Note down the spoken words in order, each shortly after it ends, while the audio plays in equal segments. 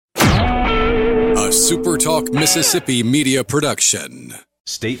SuperTalk Mississippi media production.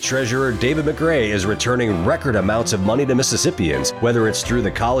 State Treasurer David McRae is returning record amounts of money to Mississippians, whether it's through the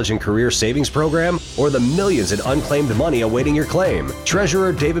College and Career Savings Program or the millions in unclaimed money awaiting your claim.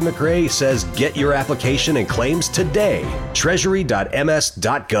 Treasurer David McRae says get your application and claims today.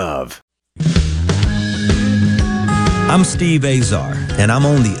 Treasury.ms.gov. I'm Steve Azar, and I'm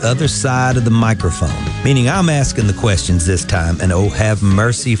on the other side of the microphone, meaning I'm asking the questions this time, and oh, have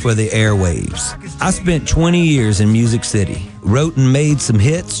mercy for the airwaves. I spent 20 years in Music City, wrote and made some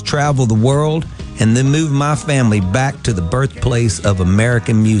hits, traveled the world, and then moved my family back to the birthplace of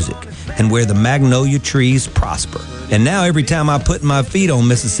American music and where the magnolia trees prosper. And now every time I put my feet on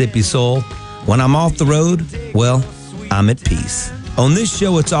Mississippi soil, when I'm off the road, well, I'm at peace. On this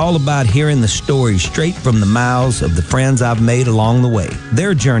show, it's all about hearing the stories straight from the mouths of the friends I've made along the way,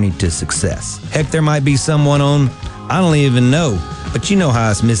 their journey to success. Heck, there might be someone on, I don't even know, but you know how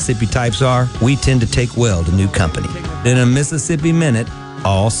us Mississippi types are. We tend to take well to new company. In a Mississippi Minute,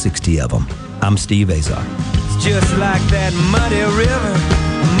 all 60 of them. I'm Steve Azar. It's just like that muddy river,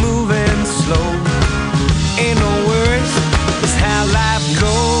 moving slow. Ain't no worries, it's how life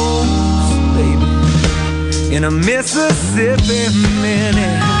goes, baby. In a Mississippi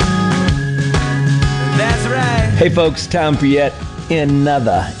Minute. That's right. Hey folks, time for yet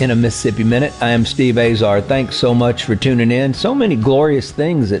another In a Mississippi Minute. I am Steve Azar. Thanks so much for tuning in. So many glorious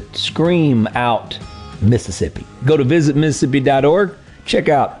things that scream out Mississippi. Go to visitmississippi.org. Check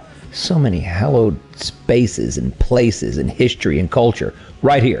out so many hallowed spaces and places and history and culture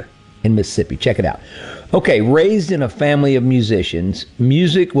right here in Mississippi. Check it out. Okay, raised in a family of musicians,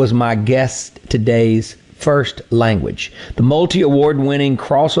 music was my guest today's first language. The multi-award winning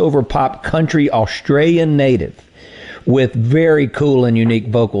crossover pop country Australian native with very cool and unique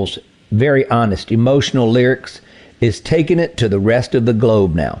vocals, very honest, emotional lyrics, is taking it to the rest of the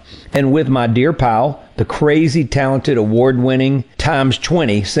globe now. And with my dear pal, the crazy talented award-winning times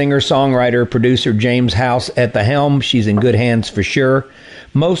 20 singer-songwriter, producer James House at the helm, she's in good hands for sure.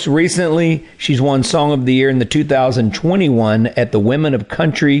 Most recently, she's won Song of the Year in the 2021 at the Women of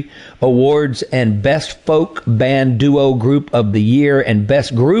Country Awards and Best Folk Band Duo Group of the Year and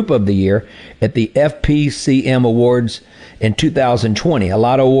Best Group of the Year at the FPCM Awards in 2020. A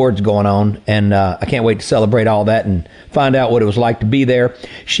lot of awards going on, and I can't wait to celebrate all that and find out what it was like to be there.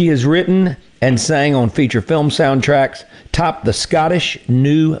 She has written and sang on feature film soundtracks, topped the Scottish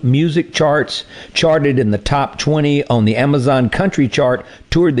New Music charts, charted in the top 20 on the Amazon Country chart,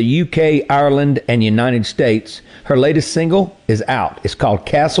 toured the UK, Ireland, and United States. Her latest single is out. It's called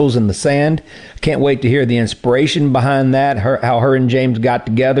Castles in the Sand. Can't wait to hear the inspiration behind that, how her and James got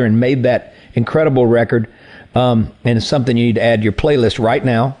together and made that incredible record. And it's something you need to add to your playlist right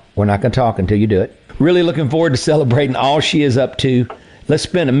now. We're not going to talk until you do it. Really looking forward to celebrating all she is up to. Let's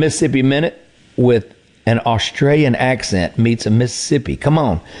spend a Mississippi Minute with an Australian accent meets a Mississippi. Come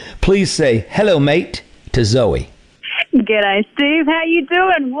on. Please say hello, mate, to Zoe. G'day, Steve. How you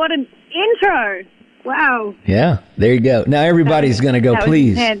doing? What an intro. Wow. Yeah, there you go. Now everybody's going to go,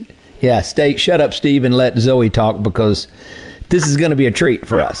 please. Yeah, shut up, Steve, and let Zoe talk, because this is going to be a treat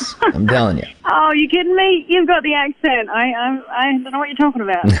for us. I'm telling you. Oh, you kidding me? You've got the accent. I don't know what you're talking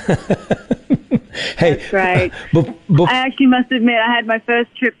about. Hey, that's great. I actually must admit, I had my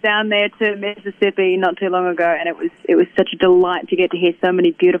first trip down there to Mississippi not too long ago, and it was such a delight to get to hear so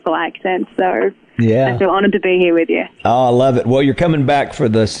many beautiful accents. So yeah, I feel honored to be here with you. Oh, I love it. Well, you're coming back for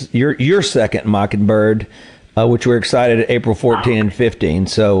your second Mockingbird, which we're excited at April 14 and 15.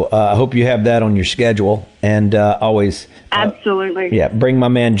 So I hope you have that on your schedule, and always. Absolutely. Yeah, bring my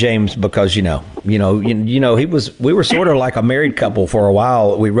man James, because we were sort of like a married couple for a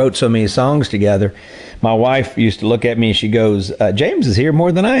while. We wrote so many songs together. My wife used to look at me and she goes, James is here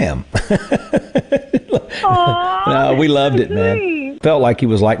more than I am. Aww, no, we loved it, man. Felt like he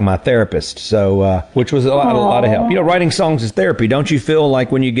was like my therapist, so which was a lot of help. Writing songs is therapy. Don't you feel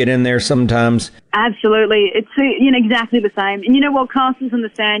like when you get in there sometimes? Absolutely. It's exactly the same. And you know what, Castles in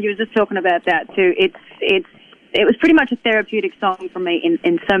the Sand, you were just talking about that too. It was pretty much a therapeutic song for me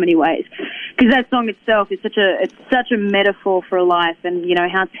in so many ways, because that song itself is such a metaphor for life, and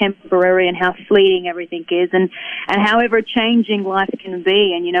how temporary and how fleeting everything is, and how ever changing life can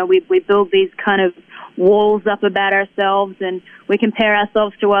be. And we build these kind of walls up about ourselves, and we compare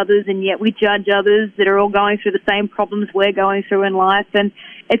ourselves to others, and yet we judge others that are all going through the same problems we're going through in life. And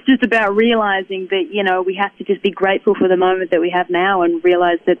it's just about realizing that, you know, we have to just be grateful for the moment that we have now and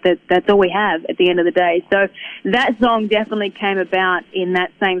realize that that's all we have at the end of the day. So that song definitely came about in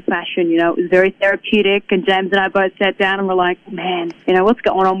that same fashion. You know, it was very therapeutic, and James and I both sat down and were like, man, you know, what's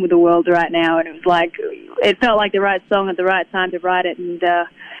going on with the world right now? And it was like, it felt like the right song at the right time to write it,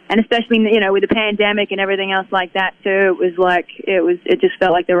 and especially, you know, with the pandemic and everything else like that too, it just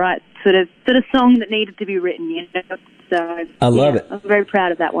felt like the right sort of song that needed to be written, you know. So I love it. I'm very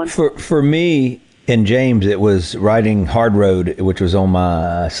proud of that one. For me and James, it was writing Hard Road, which was on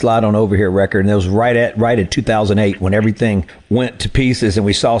my Slide On Over Here record, and it was right at 2008 when everything went to pieces, and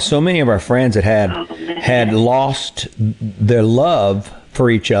we saw so many of our friends that had lost their love for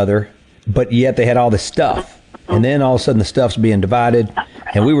each other, but yet they had all this stuff. And then all of a sudden the stuff's being divided,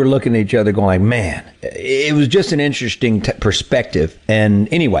 and we were looking at each other going like, man, it was just an interesting perspective.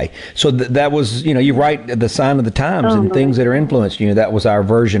 And anyway, so that was, you know, you write the sign of the times and things that are influenced you. That was our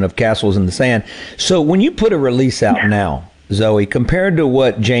version of Castles in the Sand. So when you put a release out now, Zoe, compared to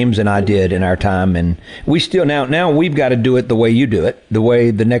what James and I did in our time, and we still now we've got to do it the way you do it, the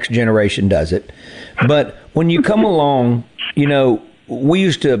way the next generation does it. But when you come along, you know, we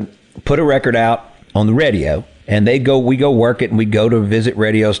used to put a record out on the radio, and we go work it, and we'd go to visit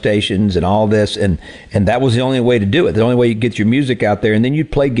radio stations and all this, and that was the only way to do it. The only way you get your music out there, and then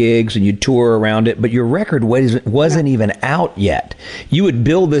you'd play gigs and you'd tour around it, but your record wasn't even out yet. You would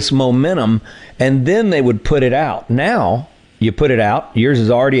build this momentum, and then they would put it out. Now, you put it out. Yours is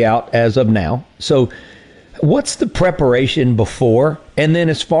already out as of now. So what's the preparation before? And then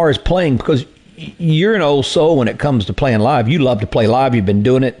as far as playing, because you're an old soul when it comes to playing live. You love to play live. You've been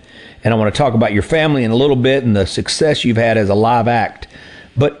doing it. And I want to talk about your family in a little bit and the success you've had as a live act.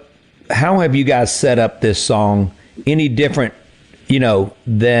 But how have you guys set up this song any different, you know,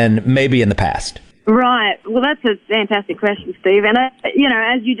 than maybe in the past? Right. Well, that's a fantastic question, Steve. And, you know,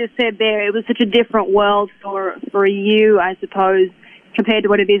 as you just said there, it was such a different world for you, I suppose, compared to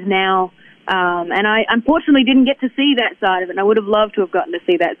what it is now. And I unfortunately didn't get to see that side of it, and I would have loved to have gotten to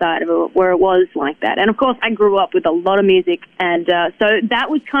see that side of it where it was like that. And, of course, I grew up with a lot of music, and so that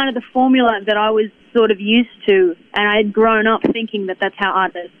was kind of the formula that I was sort of used to, and I had grown up thinking that that's how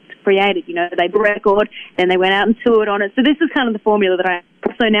artists created. You know, they'd record, then they went out and toured on it. So this is kind of the formula that I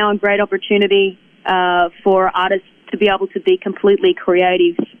also now a great opportunity for artists to be able to be completely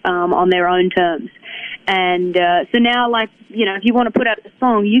creative on their own terms. And so now, like, you know, if you want to put out a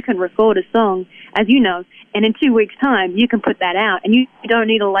song, you can record a song, as you know, and in 2 weeks' time, you can put that out. And you don't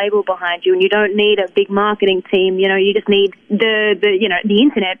need a label behind you, and you don't need a big marketing team. You know, you just need the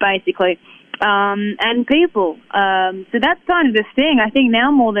internet, basically, and people. So that's kind of the thing. I think now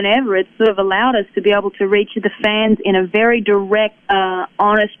more than ever, it's sort of allowed us to be able to reach the fans in a very direct,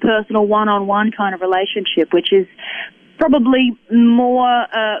 honest, personal, one-on-one kind of relationship, which is probably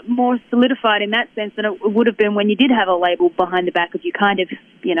more solidified in that sense than it would have been when you did have a label behind the back of you, kind of,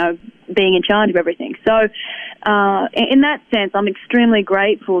 you know, being in charge of everything. So in that sense, I'm extremely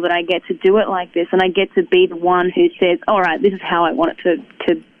grateful that I get to do it like this, and I get to be the one who says, all right, this is how I want it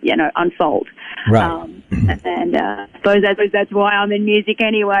to you know, unfold. Right. And I suppose that's why I'm in music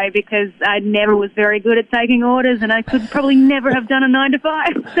anyway, because I never was very good at taking orders, and I could probably never have done a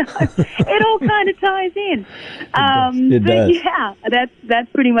 9-to-5. So it all kind of ties in. It does. Yeah,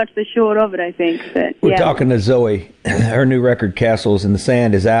 that's pretty much the short of it, I think. But, We're talking to Zoe. Her new record, Castles in the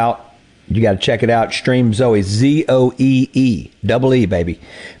Sand, is out. You got to check it out. Stream Zoe, Zoee, double E, baby.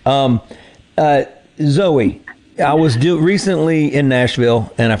 Zoe, I was recently in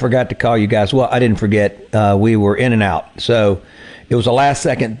Nashville, and I forgot to call you guys. Well, I didn't forget. We were in and out. So it was a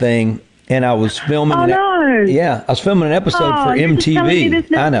last-second thing, and I was filming. Oh, no. Yeah, I was filming an episode for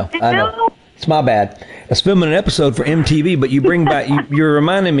MTV. I know. It's my bad. I was filming an episode for MTV, but you bring back, you're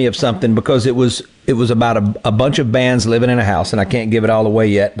reminding me of something, because it was about a bunch of bands living in a house, and I can't give it all away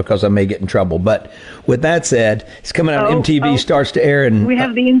yet because I may get in trouble. But with that said, it's coming out. MTV starts to air, and we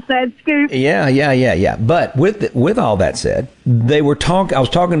have the inside scoop. Yeah. But with all that said, I was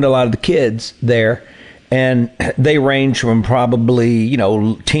talking to a lot of the kids there, and they range from probably, you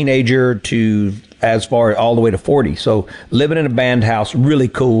know, teenager to as far all the way to 40. So living in a band house, really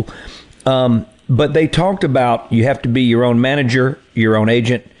cool. But they talked about you have to be your own manager, your own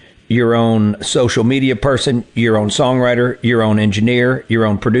agent, your own social media person, your own songwriter, your own engineer, your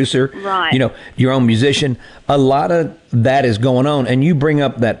own producer, right. You know, your own musician. A lot of that is going on, and you bring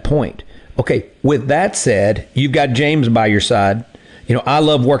up that point. Okay, with that said, you've got James by your side. You know, I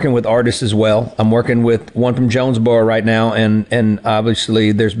love working with artists as well. I'm working with one from Jonesboro right now, and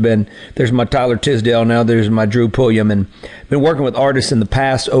obviously there's my Tyler Tisdale now, there's my Drew Pulliam, and been working with artists in the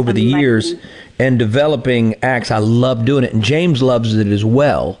past over the years. and developing acts. I love doing it, and James loves it as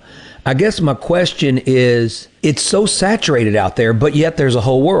well. I guess my question is, it's so saturated out there, but yet there's a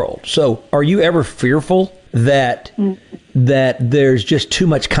whole world. So are you ever fearful that there's just too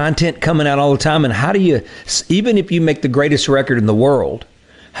much content coming out all the time? And how do you, even if you make the greatest record in the world,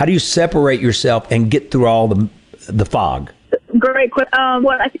 how do you separate yourself and get through all the fog? Great question.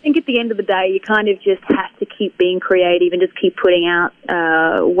 Well, I think at the end of the day, you kind of just have to keep being creative and just keep putting out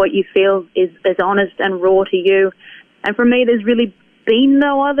what you feel is honest and raw to you. And for me, there's really been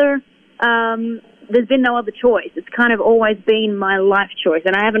no other choice. It's kind of always been my life choice,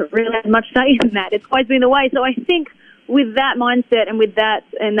 and I haven't really had much say in that. It's always been the way. So I think with that mindset and with that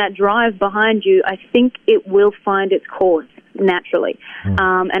and that drive behind you, I think it will find its course naturally.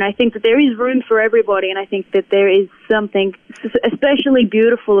 And I think that there is room for everybody, and I think that there is something especially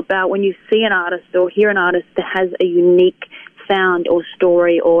beautiful about when you see an artist or hear an artist that has a unique sound or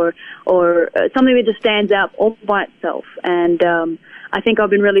story or something that just stands out all by itself. And I think I've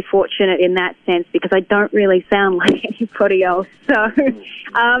been really fortunate in that sense because I don't really sound like anybody else. So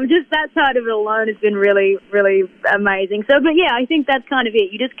just that side of it alone has been really, really amazing. So, but yeah, I think that's kind of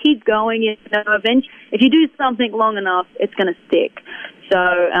it. You just keep going. You know, eventually, if you do something long enough, it's going to stick. So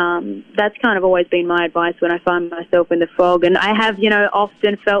that's kind of always been my advice when I find myself in the fog. And I have,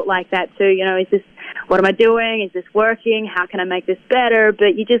 often felt like that too. What am I doing? Is this working? How can I make this better?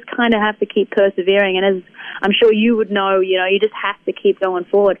 But you just kind of have to keep persevering. And as I'm sure you would know, you just have to keep going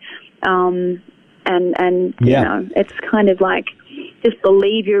forward. It's kind of like just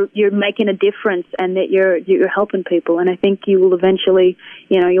believe you're making a difference and that you're helping people. And I think you will eventually,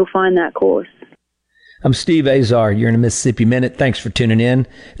 you'll find that course. I'm Steve Azar. You're in a Mississippi Minute. Thanks for tuning in.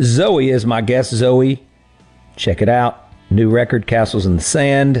 Zoe is my guest. Zoe, check it out. New record, Castles in the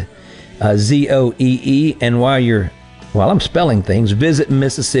Sand, Zoee. And while I'm spelling things, visit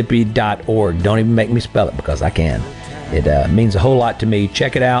Mississippi.org. Don't even make me spell it because I can. It means a whole lot to me.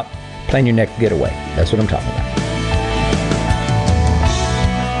 Check it out. Plan your next getaway. That's what I'm talking about.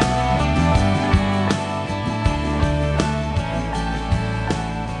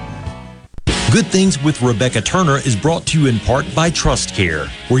 Good Things with Rebecca Turner is brought to you in part by TrustCare,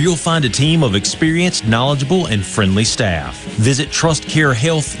 where you'll find a team of experienced, knowledgeable, and friendly staff. Visit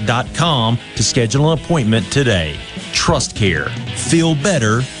TrustCareHealth.com to schedule an appointment today. TrustCare. Feel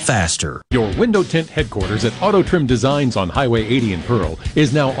better, faster. Your window tint headquarters at Auto Trim Designs on Highway 80 in Pearl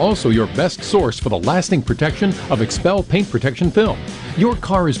is now also your best source for the lasting protection of Expel paint protection film. Your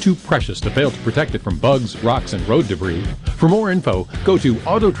car is too precious to fail to protect it from bugs, rocks, and road debris. For more info, go to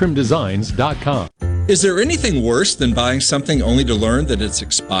autotrimdesigns.com. Is there anything worse than buying something only to learn that it's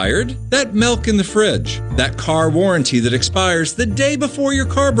expired? That milk in the fridge, that car warranty that expires the day before your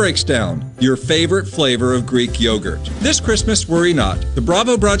car breaks down, your favorite flavor of Greek yogurt. This Christmas, worry not. The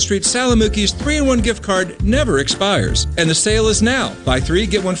Bravo Broad Street Salamuki's 3-in-1 gift card never expires, and the sale is now. Buy 3,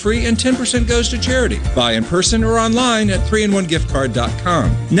 get 1 free, and 10% goes to charity. Buy in person or online at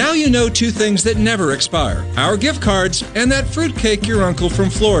 3in1giftcard.com. Now you know 2 things that never expire: our gift cards and that fruitcake your uncle from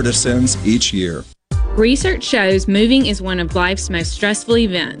Florida sends each year. Research shows moving is one of life's most stressful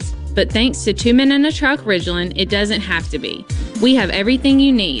events, but thanks to 2 Men and a Truck Ridgeland, it doesn't have to be. We have everything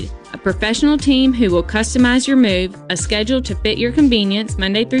you need: a professional team who will customize your move, a schedule to fit your convenience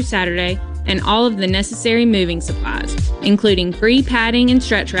Monday through Saturday, and all of the necessary moving supplies, including free padding and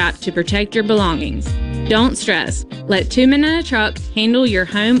stretch wrap to protect your belongings. Don't stress. Let 2 Men and a Truck handle your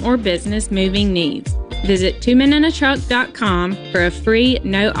home or business moving needs. Visit 2menandatruck.com for a free,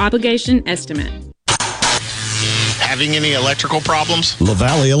 no-obligation estimate. Having any electrical problems?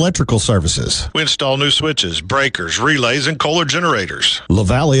 LaValle Electrical Services. We install new switches, breakers, relays, and Kohler generators.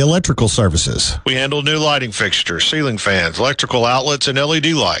 LaValle Electrical Services. We handle new lighting fixtures, ceiling fans, electrical outlets, and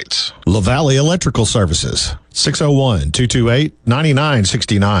LED lights. LaValle Electrical Services.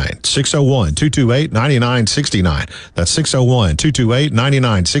 601-228-9969. 601-228-9969. That's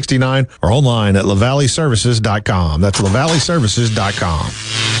 601-228-9969 or online at lavalleservices.com. That's lavalleservices.com.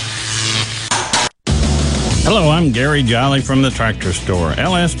 Hello, I'm Gary Jolly from the Tractor Store.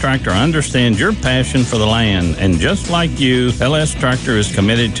 LS Tractor understands your passion for the land, and just like you, LS Tractor is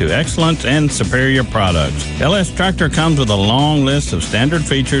committed to excellence and superior products. LS Tractor comes with a long list of standard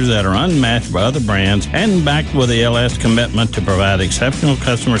features that are unmatched by other brands and backed with the LS commitment to provide exceptional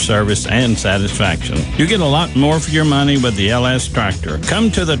customer service and satisfaction. You get a lot more for your money with the LS Tractor. Come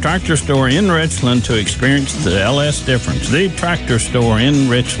to the Tractor Store in Richland to experience the LS difference. The Tractor Store in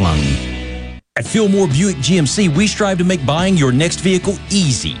Richland. At Fillmore Buick GMC, we strive to make buying your next vehicle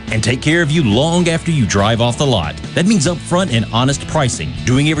easy and take care of you long after you drive off the lot. That means upfront and honest pricing,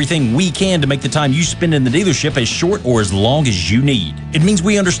 doing everything we can to make the time you spend in the dealership as short or as long as you need. It means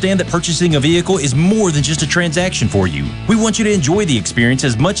we understand that purchasing a vehicle is more than just a transaction for you. We want you to enjoy the experience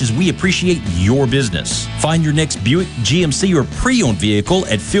as much as we appreciate your business. Find your next Buick, GMC, or pre-owned vehicle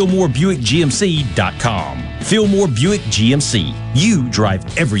at FillmoreBuickGMC.com. Fillmore Buick GMC. You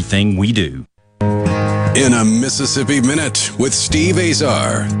drive everything we do. In a Mississippi Minute with Steve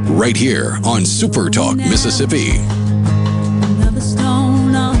Azar, right here on Super Talk Mississippi. Another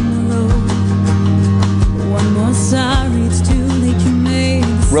stone on the road. One more sorry, it's too late, you made.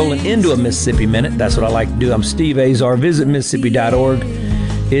 Rolling into a Mississippi Minute. That's what I like to do. I'm Steve Azar. Visit Mississippi.org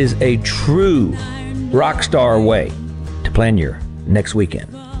is a true rock star way to plan your next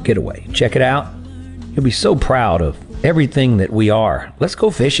weekend getaway. Check it out. You'll be so proud of everything that we are. Let's go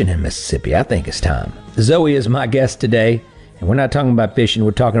fishing in Mississippi. I think it's time. Zoe is my guest today, and we're not talking about fishing.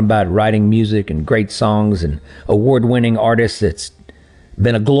 We're talking about writing music and great songs and award-winning artists. That's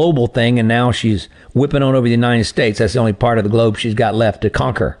been a global thing, and now she's whipping on over the United States. That's the only part of the globe she's got left to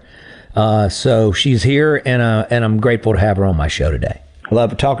conquer. So she's here, and I'm grateful to have her on my show today. I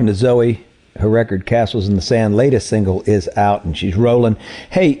love talking to Zoe. Her record, Castles in the Sand, latest single is out, and she's rolling.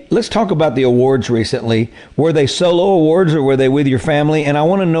 Hey, let's talk about the awards recently. Were they solo awards, or were they with your family? And I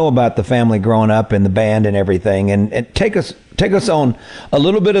want to know about the family growing up and the band and everything. And take us on a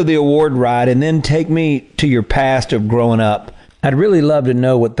little bit of the award ride, and then take me to your past of growing up. I'd really love to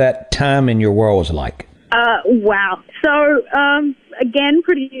know what that time in your world was like. Wow. So, again,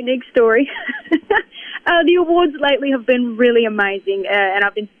 pretty unique story. The awards lately have been really amazing, and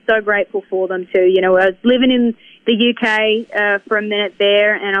I've been so grateful for them too. You know, I was living in the UK for a minute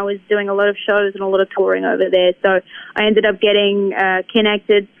there, and I was doing a lot of shows and a lot of touring over there. So I ended up getting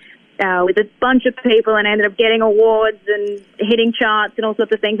connected with a bunch of people, and I ended up getting awards and hitting charts and all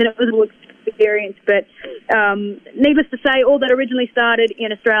sorts of things, and it was a whole experience. But needless to say, all that originally started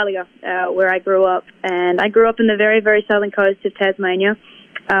in Australia, where I grew up. And I grew up in the very, very southern coast of Tasmania,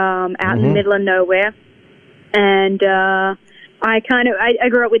 out in the middle of nowhere. And I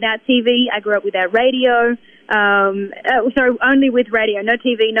grew up without TV. I grew up without radio. Sorry, only with radio. No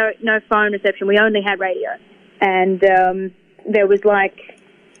TV, no phone reception. We only had radio. And there was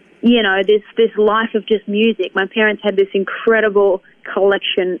this life of just music. My parents had this incredible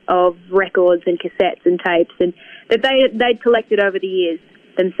collection of records and cassettes and tapes, and that they'd collected over the years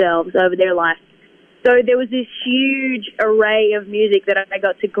themselves, over their life. So there was this huge array of music that I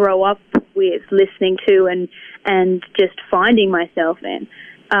got to grow up with, listening to and just finding myself in.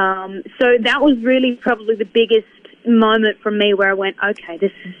 So that was really probably the biggest moment for me where I went, okay,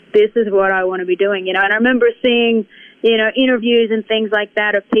 this is what I want to be doing, you know. And I remember seeing, you know, interviews and things like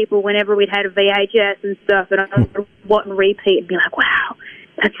that of people whenever we'd had a VHS and stuff, and I would watch and repeat and be like, wow,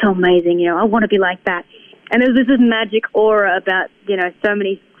 that's so amazing, you know, I want to be like that. And there was this magic aura about, you know, so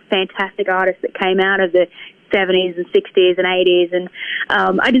many fantastic artists that came out of the 70s and 60s and 80s, and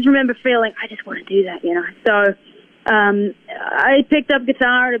I just remember feeling, I just want to do that, you know. So I picked up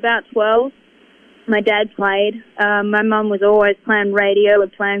guitar at about 12. My dad played. My mum was always playing radio and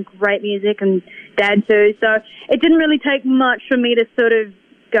playing great music, and dad too. So it didn't really take much for me to sort of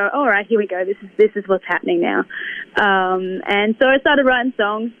go, all right, here we go. This is what's happening now. And so I started writing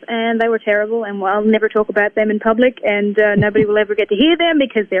songs, and they were terrible, and I'll never talk about them in public, and nobody will ever get to hear them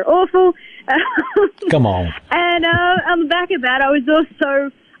because they're awful. Come on. And on the back of that, I was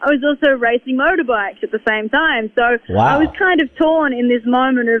also racing motorbikes at the same time. So wow. I was kind of torn in this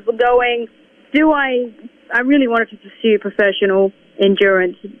moment of going, I really wanted to pursue professional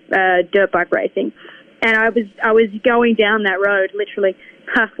endurance dirt bike racing. And I was going down that road, literally.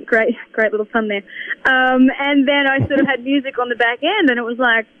 Great little pun there. And then I sort of had music on the back end, and it was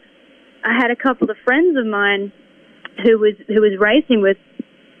like I had a couple of friends of mine who was racing with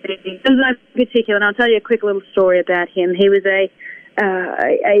me. In particular, and I'll tell you a quick little story about him. He was a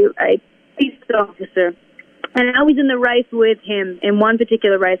police officer, and I was in the race with him in one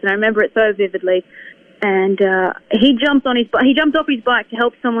particular race, and I remember it so vividly. And he jumped off his bike to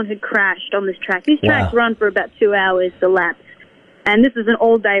help someone who'd crashed on this track. These tracks run for about 2 hours a lap, and this is an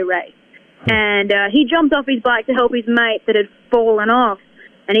all-day race. And he jumped off his bike to help his mate that had fallen off,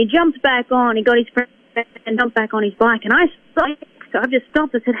 and he jumped back on. He got his friend and jumped back on his bike, and I just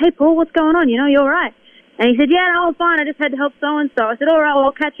stopped and said, "Hey, Paul, what's going on? You know, you all right?" And he said, "Yeah, no, I'm fine. I just had to help so-and-so." I said, "All right, well,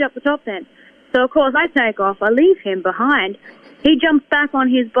 I'll catch you up the top then." So, of course, I take off. I leave him behind. He jumps back on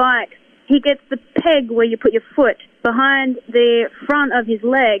his bike. He gets the peg where you put your foot behind the front of his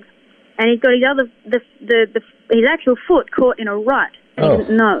leg, and he's got his actual foot caught in a rut. and he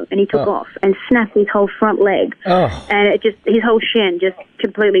didn't know, and he took off and snapped his whole front leg, and his whole shin just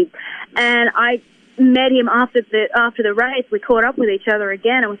completely. And I met him after the race. We caught up with each other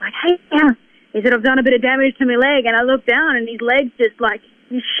again. I was like, "Hey, yeah." He said, "I've done a bit of damage to my leg," and I looked down, and his leg's just like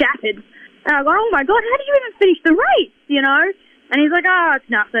shattered. And I go, "Oh my God, how do you even finish the race?" You know? And he's like, "Oh, it's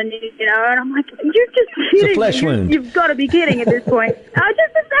nothing," you know. And I'm like, "You're just kidding. It's a flesh wound. You've got to be kidding at this point."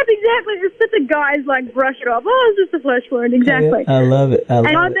 That's exactly. It's just the guys like brush it off. "Oh, it's just a flesh wound." Exactly. I love it. And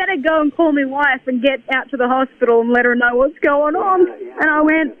I better go and call my wife and get out to the hospital and let her know what's going on. And I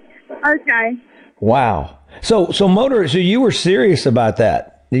went, "Okay." Wow. So you were serious about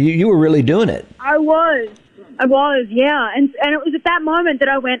that. You were really doing it. I was, yeah. And it was at that moment that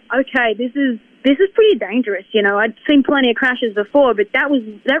I went, "Okay, this is pretty dangerous." You know, I'd seen plenty of crashes before, but that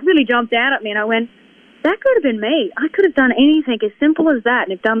really jumped out at me, and I went, "That could have been me. I could have done anything as simple as that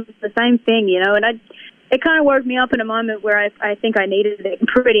and have done the same thing," you know. And it kind of woke me up in a moment where I think I needed it,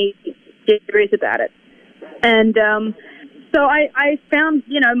 pretty serious about it. And so I found,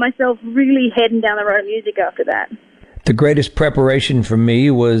 you know, myself really heading down the road of music after that. The greatest preparation for me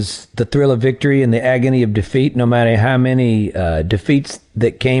was the thrill of victory and the agony of defeat. No matter how many defeats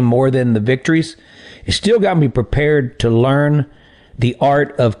that came more than the victories, it still got me prepared to learn the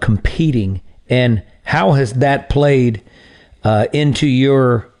art of competing. And how has that played into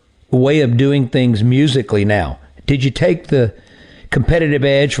your way of doing things musically now? Did you take the competitive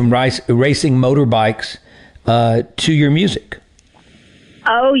edge from racing motorbikes to your music?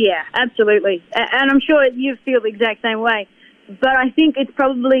 Oh, yeah, absolutely. And I'm sure you feel the exact same way. But I think it's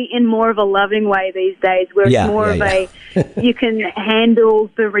probably in more of a loving way these days, where it's more of a, you can handle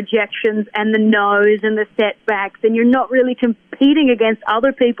the rejections and the no's and the setbacks, and you're not really competing against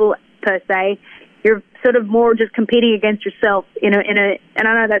other people per se. You're sort of more just competing against yourself and I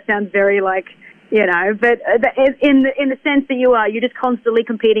know that sounds very like, you know, but in the sense that you're just constantly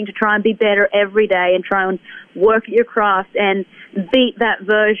competing to try and be better every day and try and work at your craft and beat that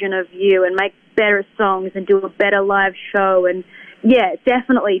version of you and make better songs and do a better live show. And yeah,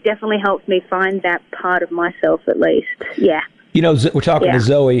 definitely helps me find that part of myself at least. Yeah. You know, we're talking to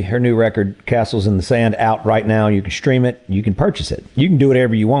Zoe, her new record, Castles in the Sand, out right now. You can stream it. You can purchase it. You can do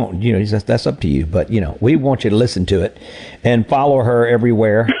whatever you want. You know, that's up to you. But, you know, we want you to listen to it and follow her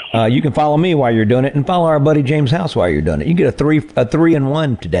everywhere. You can follow me while you're doing it and follow our buddy James House while you're doing it. You can get a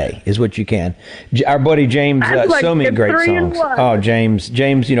 3-in-1 today is what you can. Our buddy James, so many great songs. Oh, James,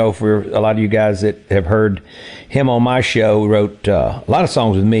 you know, for a lot of you guys that have heard him on my show, wrote a lot of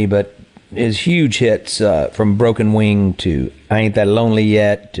songs with me, but his huge hits from Broken Wing to I Ain't That Lonely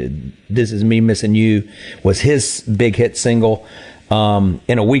Yet to This Is Me Missing You was his big hit single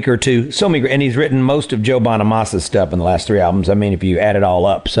in a week or two. So many, and he's written most of Joe Bonamassa's stuff in the last 3 albums. I mean, if you add it all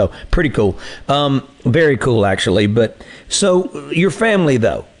up, so pretty cool. Very cool, actually. But so your family,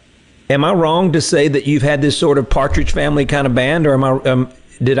 though, am I wrong to say that you've had this sort of Partridge Family kind of band, or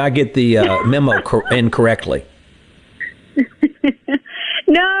did I get the memo incorrectly?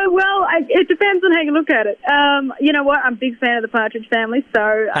 No, well, it depends on how you look at it. You know what? I'm a big fan of the Partridge Family, so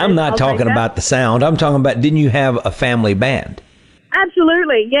I'm not talking about the sound. I'm talking about, didn't you have a family band?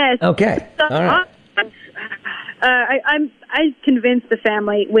 Absolutely, yes. Okay, so all right. I convinced the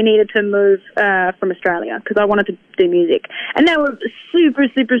family we needed to move from Australia because I wanted to do music, and they were super,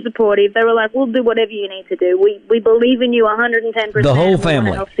 super supportive. They were like, "We'll do whatever you need to do. We believe in you 110%." The whole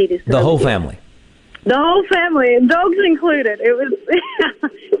family. The whole family. The whole family, dogs included. It was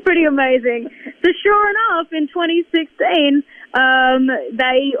pretty amazing. So sure enough, in 2016,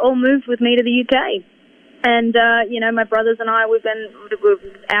 they all moved with me to the UK. And, you know, my brothers and I, we're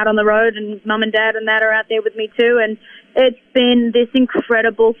out on the road, and Mum and Dad and that are out there with me too. And it's been this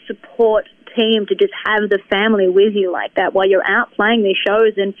incredible support team to just have the family with you like that while you're out playing these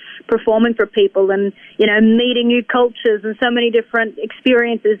shows and performing for people and, you know, meeting new cultures and so many different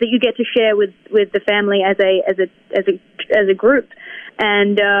experiences that you get to share with the family as a group.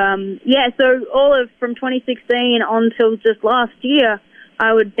 And so from 2016 on till just last year,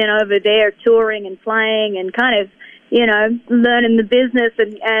 I would been over there touring and playing and kind of, you know, learning the business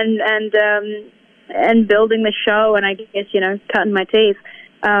and building the show, and I guess, you know, cutting my teeth.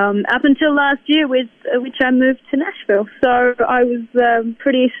 Up until last year, which I moved to Nashville. So I was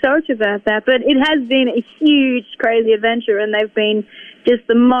pretty stoked about that. But it has been a huge, crazy adventure, and they've been just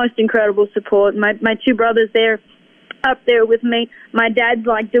the most incredible support. My 2 brothers, they're up there with me. My dad's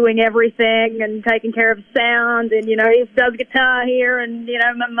like doing everything and taking care of sound, and, you know, he does guitar here, and, you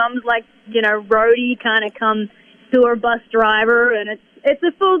know, my mum's like, you know, roadie kind of come tour bus driver, and it's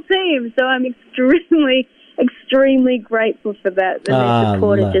a full team. So I'm extremely extremely grateful for that. Their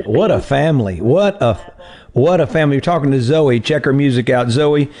support has just what been- a family. What a family. You're talking to Zoe. Check her music out.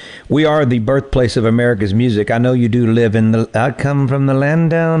 Zoe, we are the birthplace of America's music. I know you do live I come from the land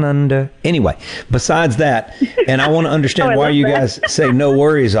down under. Anyway, besides that, and I want to understand why you guys say no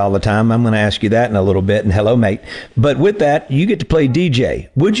worries all the time. I'm going to ask you that in a little bit, and hello, mate. But with that, you get to play DJ.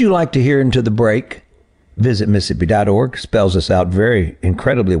 Would you like to hear into the break? Visit Mississippi.org. Spells us out very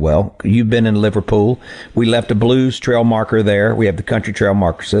incredibly well. You've been in Liverpool. We left a blues trail marker there. We have the country trail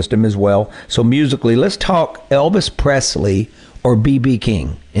marker system as well. So musically, let's talk Elvis Presley or B.B.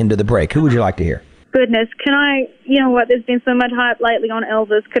 King into the break. Who would you like to hear? Goodness, can I, you know what, there's been so much hype lately on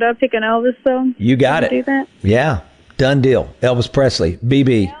Elvis. Could I pick an Elvis song? You got Can I it. do that? Yeah. Done deal. Elvis Presley.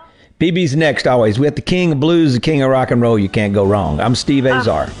 B.B. BB's next always. We have the king of blues, the king of rock and roll. You can't go wrong. I'm Steve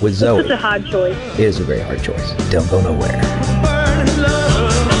Azar with Zoe. It's such a hard choice. It is a very hard choice. Don't go nowhere.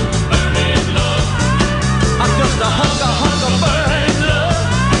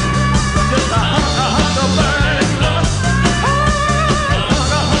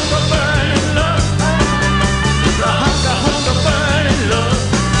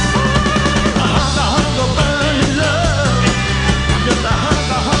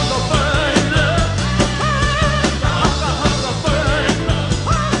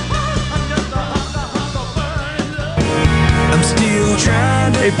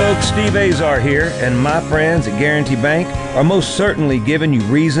 Hey folks, Steve Azar here, and my friends at Guarantee Bank are most certainly giving you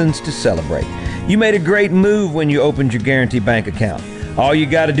reasons to celebrate. You made a great move when you opened your Guarantee Bank account. All you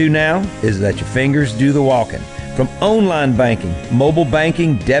got to do now is let your fingers do the walking. From online banking, mobile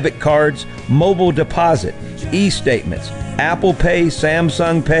banking, debit cards, mobile deposit, e-statements, Apple Pay,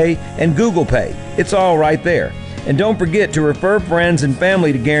 Samsung Pay, and Google Pay. It's all right there. And don't forget to refer friends and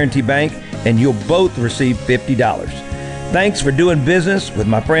family to Guarantee Bank, and you'll both receive $50. Thanks for doing business with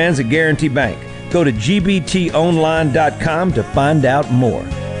my friends at Guarantee Bank. Go to gbtonline.com to find out more.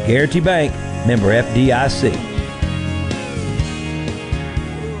 Guarantee Bank, member FDIC.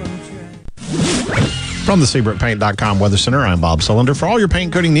 From the SeabrookPaint.com Weather Center, I'm Bob Sullender. For all your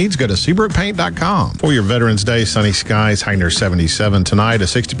paint coating needs, go to SeabrookPaint.com. For your Veterans Day, sunny skies, high near 77 tonight, a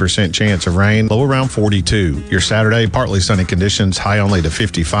 60% chance of rain, low around 42. Your Saturday, partly sunny conditions, high only to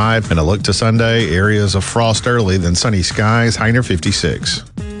 55. And a look to Sunday, areas of frost early, then sunny skies, high near 56.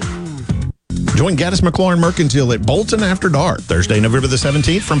 Join Gaddis McLaurin Mercantile at Bolton After Dark, Thursday, November the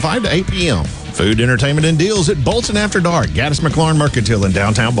 17th from 5 to 8 p.m. Food, entertainment, and deals at Bolton After Dark, Gaddis McLaurin Mercantile in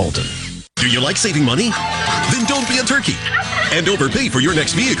downtown Bolton. Do you like saving money? Then don't be a turkey and overpay for your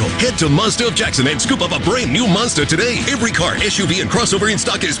next vehicle. Head to Mazda of Jackson and scoop up a brand new Mazda today. Every car, SUV, and crossover in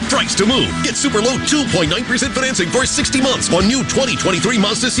stock is priced to move. Get super low 2.9% financing for 60 months on new 2023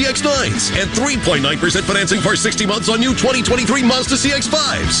 Mazda CX-9s and 3.9% financing for 60 months on new 2023 Mazda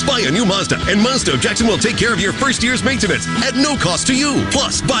CX-5s. Buy a new Mazda and Mazda of Jackson will take care of your first year's maintenance at no cost to you.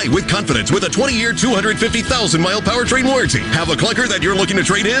 Plus, buy with confidence with a 20-year, 250,000-mile powertrain warranty. Have a clunker that you're looking to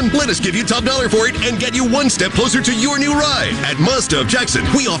trade in? Let us give you top dollar for it and get you one step closer to your new ride. At Mazda of Jackson,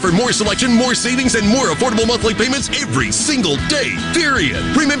 we offer more selection, more savings, and more affordable monthly payments every single day, period.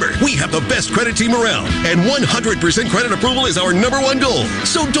 Remember, we have the best credit team around, and 100% credit approval is our #1 goal.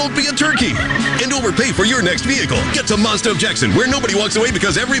 So don't be a turkey and overpay for your next vehicle. Get to Mazda of Jackson, where nobody walks away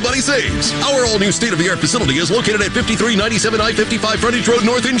because everybody saves. Our all-new state-of-the-art facility is located at 5397 I-55 Frontage Road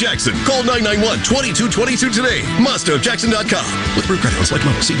North in Jackson. Call 991-2222 today. MazdaofJackson.com. With approved credit on select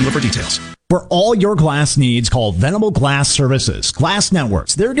models. See dealer for details. For all your glass needs, call Venable Glass Services. Glass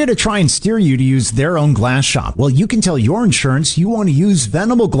Networks, they're going to try and steer you to use their own glass shop. Well, you can tell your insurance you want to use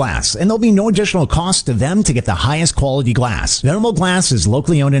Venable Glass, and there'll be no additional cost to them to get the highest quality glass. Venable Glass is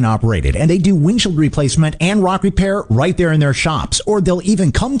locally owned and operated, and they do windshield replacement and rock repair right there in their shops, or they'll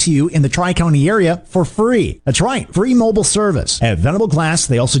even come to you in the Tri-County area for free. That's right, free mobile service. At Venable Glass,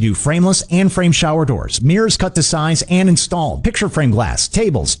 they also do frameless and frame shower doors, mirrors cut to size and installed, picture frame glass,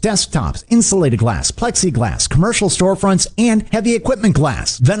 tables, desktops, insulated glass, plexiglass, commercial storefronts, and heavy equipment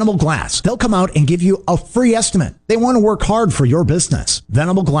glass. Venable Glass. They'll come out and give you a free estimate. They want to work hard for your business.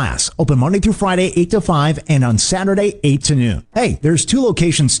 Venable Glass. Open Monday through Friday, 8 to 5, and on Saturday, 8 to noon. Hey, there's 2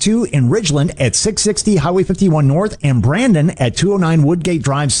 locations too in Ridgeland at 660 Highway 51 North and Brandon at 209 Woodgate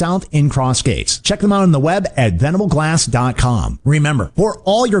Drive South in Cross Gates. Check them out on the web at venableglass.com. Remember, for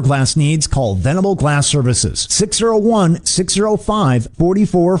all your glass needs, call Venable Glass Services.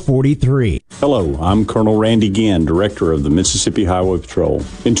 601-605-4443. free. Hello, I'm Colonel Randy Ginn, Director of the Mississippi Highway Patrol.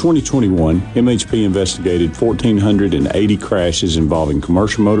 In 2021, MHP investigated 1,480 crashes involving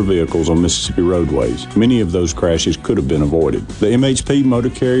commercial motor vehicles on Mississippi roadways. Many of those crashes could have been avoided. The MHP Motor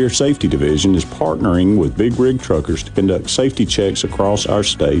Carrier Safety Division is partnering with big rig truckers to conduct safety checks across our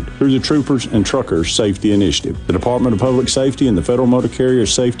state through the Troopers and Truckers Safety Initiative. The Department of Public Safety and the Federal Motor Carrier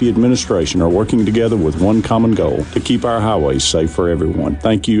Safety Administration are working together with one common goal: to keep our highways safe for everyone.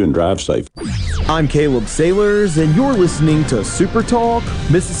 Thank you and drive safe. I'm Caleb Sailors, and you're listening to Super Talk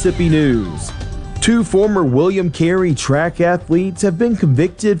Mississippi News. 2 former William Carey track athletes have been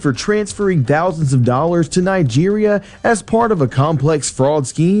convicted for transferring thousands of dollars to Nigeria as part of a complex fraud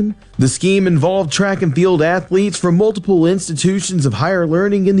scheme. The scheme involved track and field athletes from multiple institutions of higher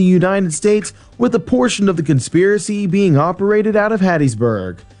learning in the United States, with a portion of the conspiracy being operated out of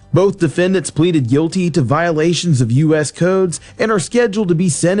Hattiesburg. Both defendants pleaded guilty to violations of U.S. codes and are scheduled to be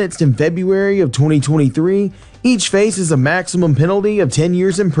sentenced in February of 2023. Each faces a maximum penalty of 10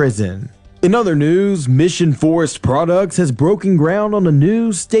 years in prison. In other news, Mission Forest Products has broken ground on a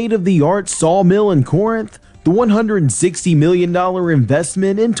new state-of-the-art sawmill in Corinth. The $160 million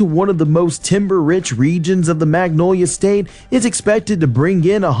investment into one of the most timber-rich regions of the Magnolia State is expected to bring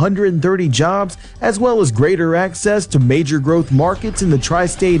in 130 jobs, as well as greater access to major growth markets in the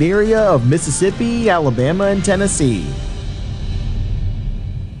tri-state area of Mississippi, Alabama, and Tennessee.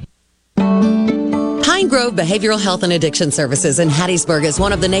 Pine Grove Behavioral Health and Addiction Services in Hattiesburg is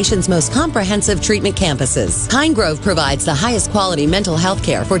one of the nation's most comprehensive treatment campuses. Pine Grove provides the highest quality mental health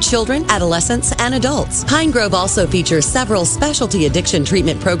care for children, adolescents, and adults. Pine Grove also features several specialty addiction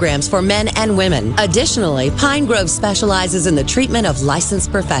treatment programs for men and women. Additionally, Pine Grove specializes in the treatment of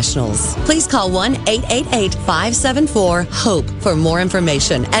licensed professionals. Please call 1-888-574-HOPE for more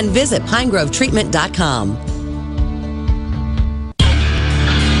information and visit pinegrovetreatment.com.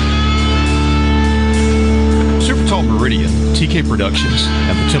 Talk Meridian, TK Productions,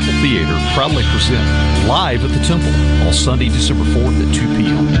 and the Temple Theater proudly present Live at the Temple on Sunday, December 4th at 2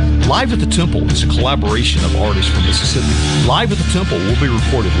 p.m. Live at the Temple is a collaboration of artists from Mississippi. Live at the Temple will be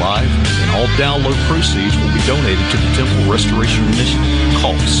recorded live, and all download proceeds will be donated to the Temple Restoration Initiative.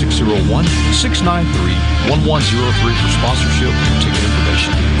 Call 601-693-1103 for sponsorship and ticket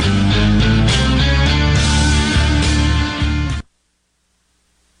information.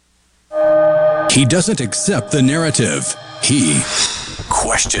 He doesn't accept the narrative. He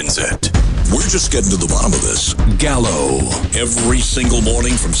questions it. We're just getting to the bottom of this. Gallo. Every single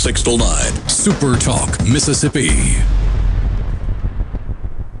morning from 6 till 9. Super Talk, Mississippi.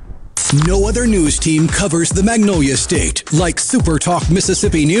 No other news team covers the Magnolia State like Super Talk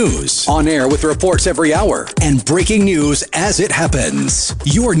Mississippi News. On air with reports every hour and breaking news as it happens.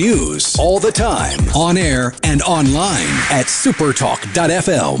 Your news all the time. On air and online at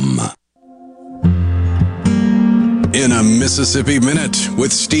supertalk.fm. In a Mississippi Minute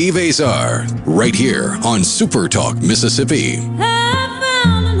with Steve Azar, right here on Super Talk Mississippi.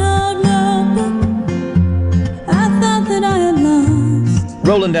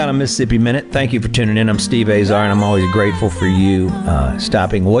 Rolling down a Mississippi Minute. Thank you for tuning in. I'm Steve Azar, and I'm always grateful for you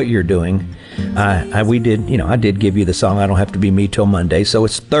stopping what you're doing. I did give you the song "I Don't Have to Be Me Till Monday," so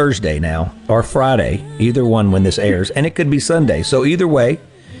it's Thursday now or Friday, either one when this airs, and it could be Sunday. So either way,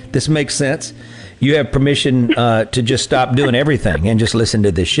 this makes sense. You have permission to just stop doing everything and just listen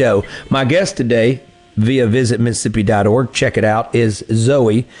to this show. My guest today, via visitmississippi.org, check it out, is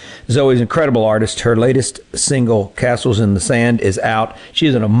Zoe. Zoe's an incredible artist. Her latest single, Castles in the Sand, is out.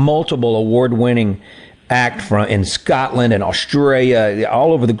 She's a multiple award-winning act in Scotland and Australia,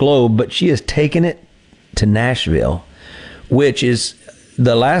 all over the globe, but she has taken it to Nashville, which is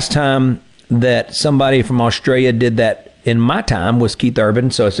the last time that somebody from Australia did that in my time was Keith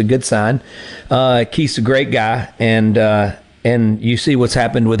Urban, so it's a good sign. Keith's a great guy, and you see what's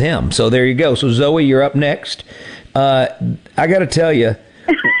happened with him. So there you go. So Zoe, you're up next. I got to tell you,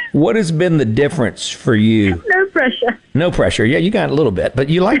 what has been the difference for you? No pressure. No pressure. Yeah, you got a little bit, but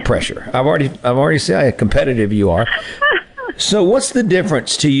you like pressure. I've already said how competitive you are. So what's the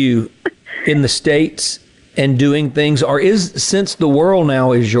difference to you in the States and doing things, or since the world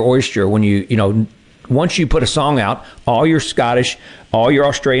now is your oyster when once you put a song out, all your Scottish, all your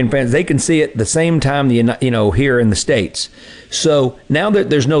Australian fans, they can see it the same time, here in the States. So now that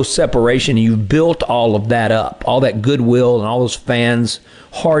there's no separation, you've built all of that up, all that goodwill and all those fans,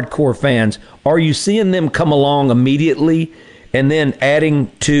 hardcore fans. Are you seeing them come along immediately and then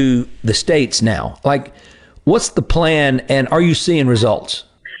adding to the States now? Like, what's the plan, and are you seeing results?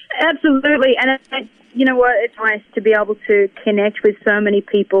 Absolutely. And you know what? It's nice to be able to connect with so many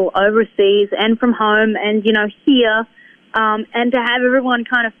people overseas and from home and, here and to have everyone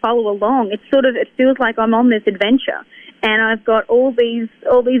kind of follow along. It feels like I'm on this adventure, and I've got all these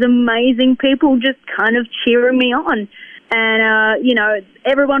amazing people just kind of cheering me on. And,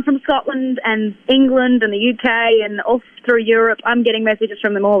 everyone from Scotland and England and the UK and all through Europe, I'm getting messages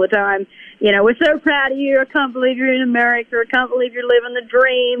from them all the time. We're so proud of you. I can't believe you're in America. I can't believe you're living the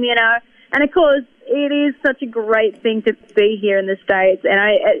dream, And, of course, it is such a great thing to be here in the States. And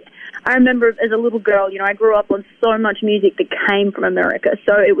I remember as a little girl, I grew up on so much music that came from America.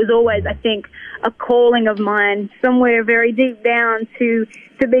 So it was always, I think, a calling of mine somewhere very deep down to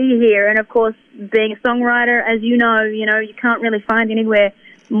be here. And, of course, being a songwriter, as you know, you can't really find anywhere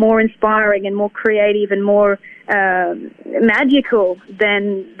more inspiring and more creative and more magical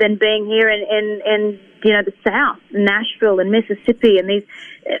than being here in the South, Nashville and Mississippi, and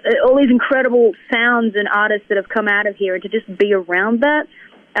all these incredible sounds and artists that have come out of here, and to just be around that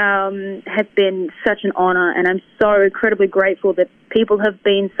has been such an honor. And I'm so incredibly grateful that people have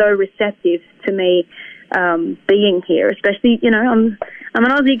been so receptive to me being here, especially, I'm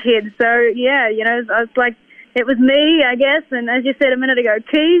an Aussie kid, so yeah, it's like, it was me, I guess, and as you said a minute ago,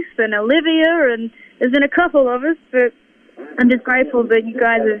 Keith and Olivia, and there's been a couple of us, but I'm just grateful that you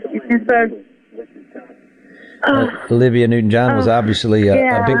guys have been so... Olivia Newton-John was obviously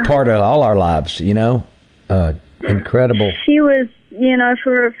a big part of all our lives, incredible. She was,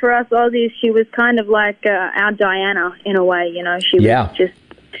 for us Aussies, she was kind of like our Diana in a way, she was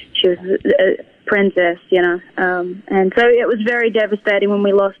a princess, and so it was very devastating when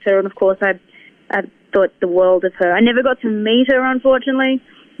we lost her, and of course I thought the world of her. I never got to meet her, unfortunately.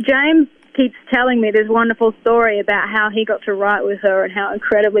 James keeps telling me this wonderful story about how he got to write with her and how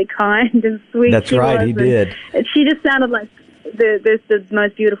incredibly kind and sweet That's she was. That's right, he did. And she just sounded like the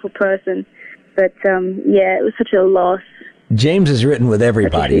most beautiful person. But, it was such a loss. James has written with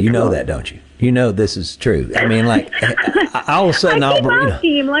everybody. You know that, don't you? You know this is true. I mean, like, all of a sudden I keep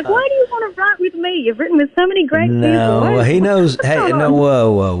asking him, like, why do you want to write with me? You've written with so many great people. No, he knows. Hey, no,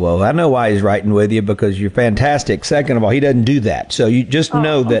 whoa. I know why he's writing with you, because you're fantastic. Second of all, he doesn't do that. So you just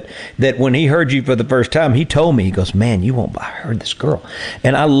know that when he heard you for the first time, he told me, he goes, man, I heard this girl.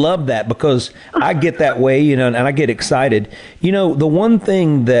 And I love that, because I get that way, and I get excited. The one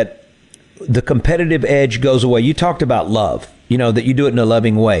thing that the competitive edge goes away. You talked about love, that you do it in a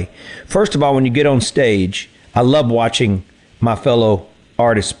loving way. First of all, when you get on stage, I love watching my fellow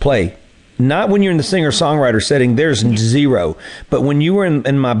artists play. Not when you're in the singer-songwriter setting, there's zero. But when you were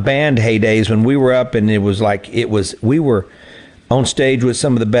in my band heydays, when we were up and we were on stage with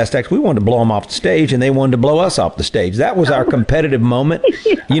some of the best acts, we wanted to blow them off the stage, and they wanted to blow us off the stage. That was our competitive moment,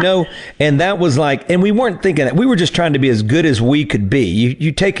 and that was like, and we weren't thinking that. We were just trying to be as good as we could be.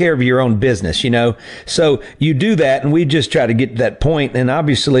 You take care of your own business, so you do that, and we just try to get to that point. And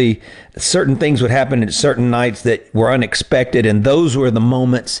obviously certain things would happen at certain nights that were unexpected, and those were the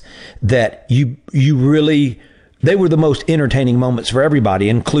moments that you really, they were the most entertaining moments for everybody,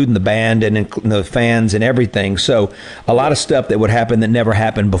 including the band and the fans and everything. So a lot of stuff that would happen that never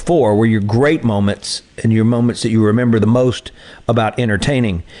happened before were your great moments and your moments that you remember the most about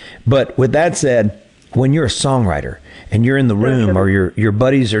entertaining. But with that said, when you're a songwriter and you're in the room, or your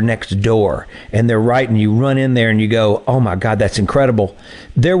buddies are next door and they're writing, you run in there and you go, oh my God, that's incredible.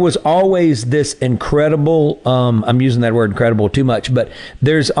 There was always this incredible, I'm using that word incredible too much, but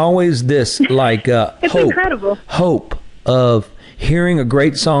there's always this like hope of hearing a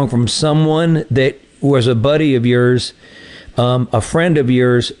great song from someone that was a buddy of yours, a friend of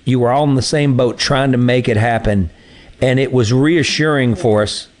yours. You were all in the same boat trying to make it happen. And it was reassuring for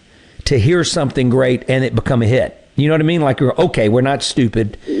us to hear something great and it become a hit. You know what I mean? Like, we're not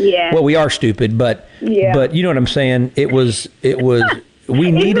stupid. Yeah. Well, we are stupid, but you know what I'm saying? It was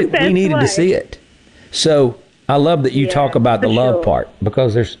we needed to see it. So I love that you talk about the love part,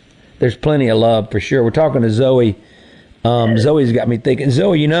 because there's plenty of love for sure. We're talking to Zoe. Zoe's got me thinking.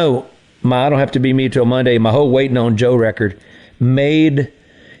 Zoe, my I Don't Have to Be Me Till Monday, my whole Waiting on Joe record, made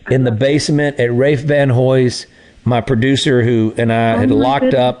in the basement at Rafe Van Hoy's. My producer, who and I had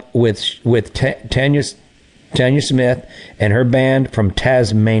locked up with Tanya Smith and her band from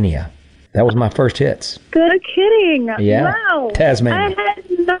Tasmania. That was my first hits. Good kidding. Yeah. Wow. Tasmania. I had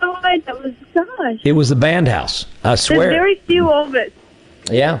no idea. Gosh. It was the band house. I swear. There's very few of it.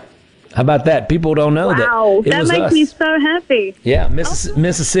 Yeah. How about that? People don't know that. Wow. That makes me so happy. Yeah.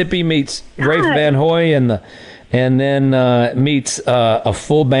 Mississippi meets Rafe Van Hoy and then meets a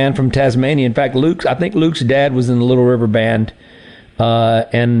full band from Tasmania. In fact, I think Luke's dad was in the Little River Band,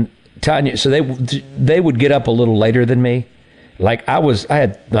 and Tanya. So they would get up a little later than me. Like I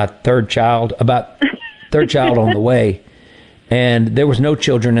had my third child on the way, And there was no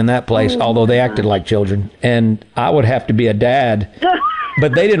children in that place, although they acted like children. And I would have to be a dad.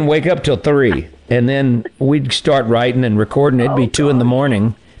 But they didn't wake up till 3. And then we'd start writing and recording. It'd be 2 in the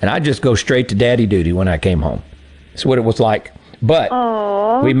morning. And I'd just go straight to daddy duty when I came home. That's what it was like. But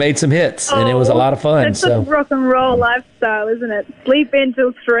we made some hits, and it was a lot of fun. That's a rock and roll lifestyle, isn't it? Sleep in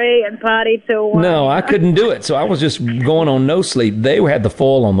till 3 and party till 1. No, I couldn't do it. So I was just going on no sleep. They had the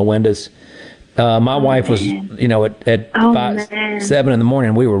foil on the windows. My wife was, at 5, 7 in the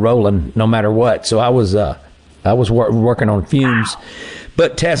morning, we were rolling no matter what. So I was working on fumes.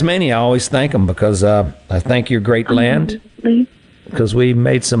 But Tasmania, I always thank them because I thank your great land because we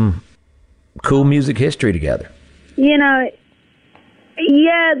made some cool music history together.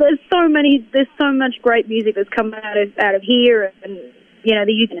 Yeah, there's so much great music that's come out of here, and the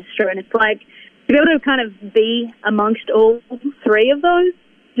youth in Australia. And it's like to be able to kind of be amongst all 3 of those,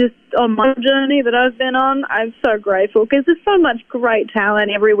 just on my journey that I've been on. I'm so grateful because there's so much great talent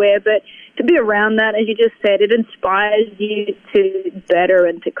everywhere, but to be around that, as you just said, it inspires you to better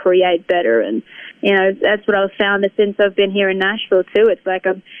and to create better. And that's what I've found since I've been here in Nashville too. It's like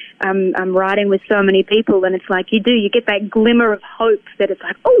I'm writing with so many people, and it's like you get that glimmer of hope that it's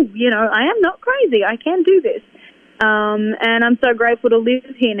like, I am not crazy. I can do this. And I'm so grateful to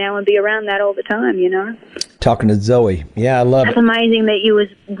live here now and be around that all the time, Talking to Zoe. Yeah, I love it. It's amazing that you was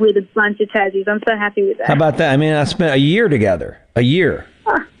with a bunch of Tassies. I'm so happy with that. How about that? I mean, I spent a year together. A year.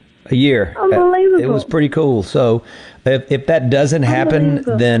 Unbelievable. It was pretty cool. So if that doesn't happen,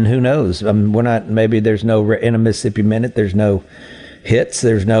 then who knows? We're not, maybe there's no in a Mississippi Minute. There's no hits.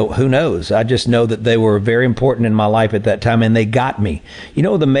 There's no, who knows? I just know that they were very important in my life at that time, and they got me. You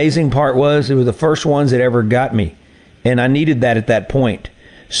know what the amazing part was? They were the first ones that ever got me. And I needed that at that point.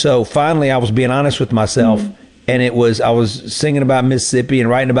 So finally, I was being honest with myself, and I was singing about Mississippi and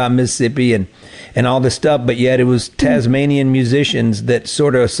writing about Mississippi and all this stuff, but yet it was Tasmanian musicians that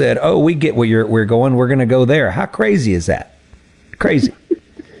sort of said, "Oh, we get where we're going. We're going to go there." How crazy is that? Crazy.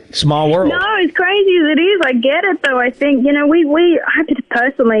 Small world. No, as crazy as it is, I get it, though. I think, I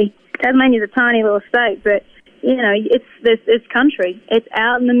personally, Tasmania's a tiny little state, but it's country. It's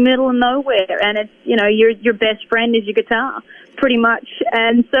out in the middle of nowhere, and it's your best friend is your guitar, pretty much.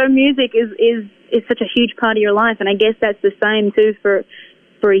 And so music is such a huge part of your life, and I guess that's the same too for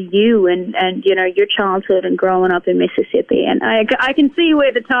you and your childhood and growing up in Mississippi. And I can see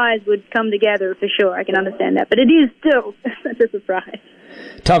where the ties would come together for sure. I can understand that, but it is still such a surprise.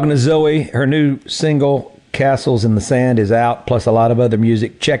 Talking to Zoe, her new single Castles in the Sand is out, plus a lot of other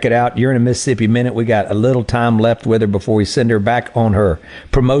music. Check it out. You're in a Mississippi Minute. We got a little time left with her before we send her back on her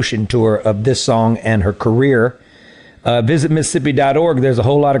promotion tour of this song and her career. Visit Mississippi.org. There's a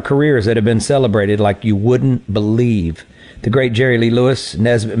whole lot of careers that have been celebrated like you wouldn't believe. The great Jerry Lee Lewis,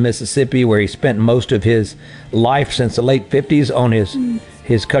 Nesbitt, Mississippi, where he spent most of his life since the late 50s on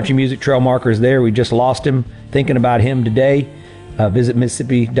his country music trail markers there. We just lost him. Thinking about him today. Visit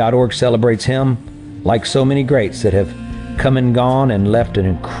Mississippi.org celebrates him, like so many greats that have come and gone and left an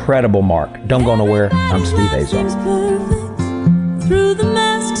incredible mark. Don't go nowhere. I'm Steve Azar. Through the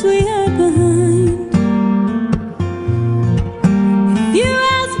masks we had behind. If you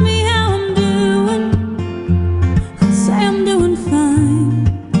ask me how I'm doing, I'll say I'm doing fine.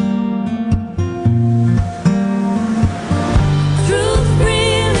 Truth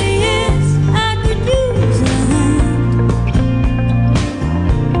really is I could use a hand.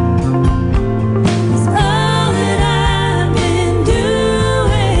 It's all that I've been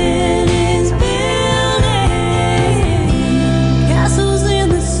doing is building castles in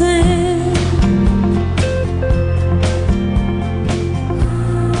the sand.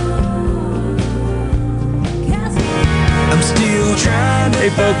 I'm still trying to. Hey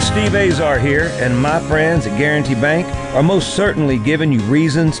folks, Steve Azar here, and my friends at Guarantee Bank are most certainly giving you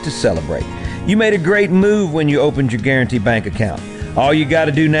reasons to celebrate. You made a great move when you opened your Guarantee Bank account. All you got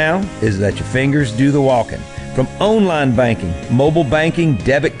to do now is let your fingers do the walking. From online banking, mobile banking,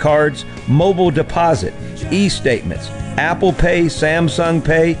 debit cards, mobile deposit, e-statements, Apple Pay, Samsung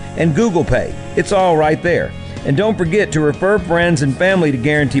Pay, and Google Pay. It's all right there. And don't forget to refer friends and family to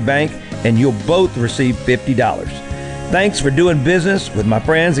Guarantee Bank, and you'll both receive $50. Thanks for doing business with my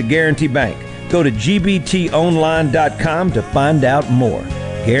friends at Guarantee Bank. Go to gbtonline.com to find out more.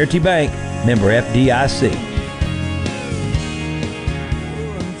 Guarantee Bank, member FDIC.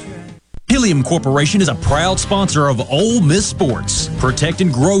 Helium Corporation is a proud sponsor of Ole Miss Sports. Protect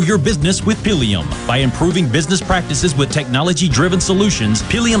and grow your business with Pilium. By improving business practices with technology-driven solutions,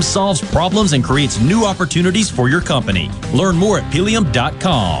 Pilium solves problems and creates new opportunities for your company. Learn more at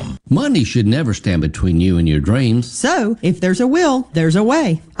Pilium.com. Money should never stand between you and your dreams. So, if there's a will, there's a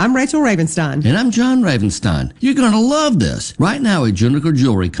way. I'm Rachel Ravenstein. And I'm John Ravenstein. You're going to love this. Right now at Juniker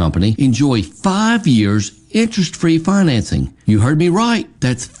Jewelry Company, enjoy 5 years interest-free financing. You heard me right.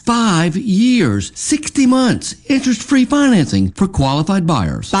 That's 5 years, 60 months, interest-free financing for qualified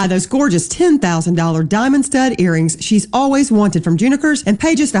buyers. Buy those gorgeous $10,000 diamond stud earrings she's always wanted from Juniker's and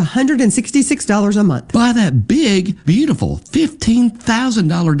pay just $166 a month. Buy that big, beautiful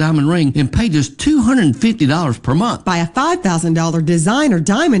 $15,000 diamond ring and pay just $250 per month. Buy a $5,000 designer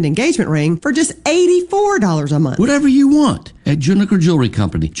diamond engagement ring for just $84 a month. Whatever you want at Juniker Jewelry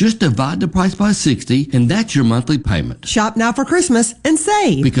Company. Just divide the price by 60 and that's your monthly payment. Shop now for Christmas and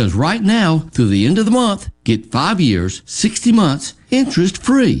save. Because right now, through the end of the month, get 5 years, 60 months,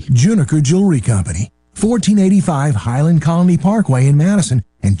 interest-free. Juniker Jewelry Company, 1485 Highland Colony Parkway in Madison,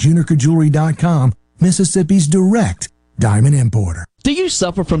 and JunikerJewelry.com, Mississippi's direct diamond importer. Do you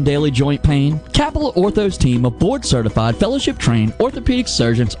suffer from daily joint pain? Capital Ortho's team of board-certified, fellowship-trained orthopedic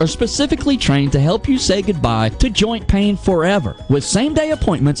surgeons are specifically trained to help you say goodbye to joint pain forever. With same-day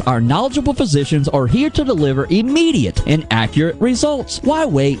appointments, our knowledgeable physicians are here to deliver immediate and accurate results. Why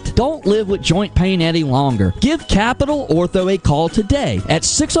wait? Don't live with joint pain any longer. Give Capital Ortho a call today at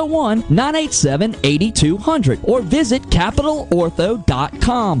 601-987-8200 or visit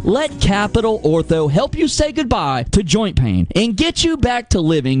CapitalOrtho.com. Let Capital Ortho help you say goodbye to joint pain and get you back to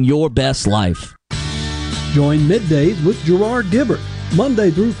living your best life. Join Middays with Gerard Gibbert,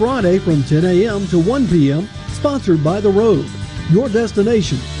 Monday through Friday from 10 a.m. to 1 p.m., sponsored by The Road, your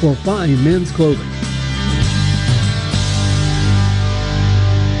destination for fine men's clothing.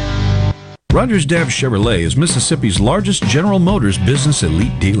 Rogers Dabbs Chevrolet is Mississippi's largest General Motors business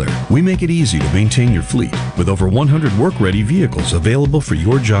elite dealer. We make it easy to maintain your fleet with over 100 work-ready vehicles available for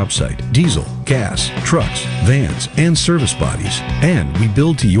your job site. Diesel, gas, trucks, vans, and service bodies. And we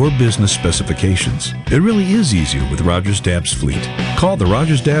build to your business specifications. It really is easier with Rogers Dabbs Fleet. Call the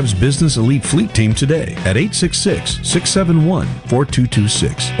Rogers Dabbs Business Elite Fleet Team today at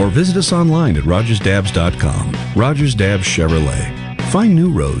 866-671-4226 or visit us online at rogersdabbs.com. Rogers Dabbs Chevrolet. Find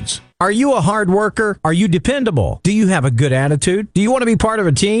new roads. Are you a hard worker? Are you dependable? Do you have a good attitude? Do you want to be part of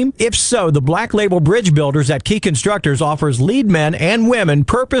a team? If so, the Black Label Bridge Builders at Key Constructors offers lead men and women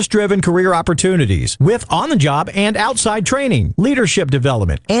purpose-driven career opportunities with on-the-job and outside training, leadership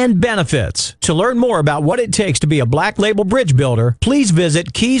development, and benefits. To learn more about what it takes to be a Black Label Bridge Builder, please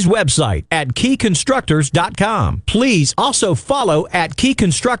visit Key's website at keyconstructors.com. Please also follow at Key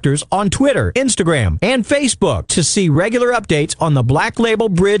Constructors on Twitter, Instagram, and Facebook to see regular updates on the Black Label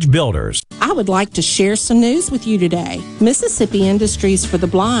Bridge Builders. I would like to share some news with you today. Mississippi Industries for the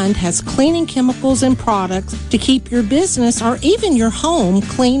Blind has cleaning chemicals and products to keep your business or even your home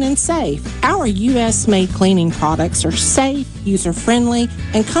clean and safe. Our U.S.-made cleaning products are safe, user-friendly,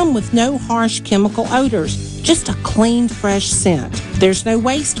 and come with no harsh chemical odors. Just a clean, fresh scent. There's no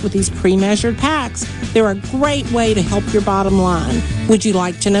waste with these pre-measured packs. They're a great way to help your bottom line. Would you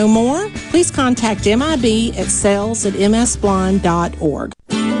like to know more? Please contact MIB at sales@msblind.org.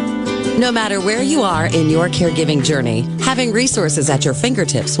 No matter where you are in your caregiving journey, having resources at your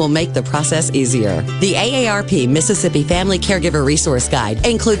fingertips will make the process easier. The AARP Mississippi Family Caregiver Resource Guide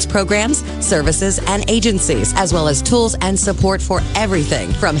includes programs, services, and agencies, as well as tools and support for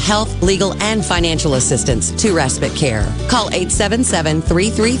everything from health, legal, and financial assistance to respite care. Call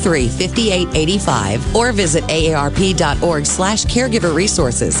 877-333-5885 or visit aarp.org/caregiver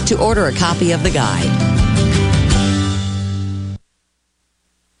resources to order a copy of the guide.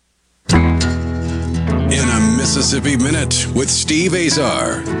 In a Mississippi Minute with Steve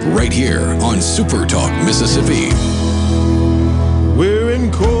Azar, right here on Super Talk Mississippi. We're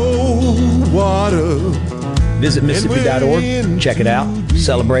in cold water. Visit Mississippi.org, check it out,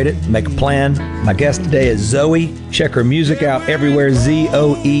 celebrate it, make a plan. My guest today is Zoe. Check her music out everywhere,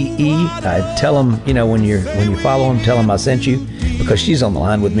 Zoee. Tell them, when you follow them, tell them I sent you, because she's on the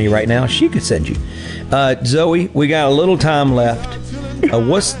line with me right now. She could send you. Zoe, we got a little time left.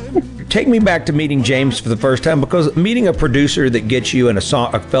 Take me back to meeting James for the first time, because meeting a producer that gets you and a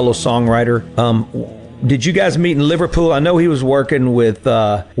fellow songwriter. Did you guys meet in Liverpool? I know he was working with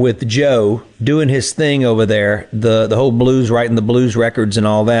Joe, doing his thing over there, the whole blues, writing the blues records and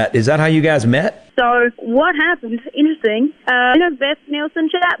all that. Is that how you guys met? So what happened, interesting, Beth Nielsen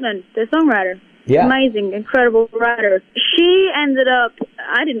Chapman, the songwriter. Yeah. Amazing, incredible writer. She ended up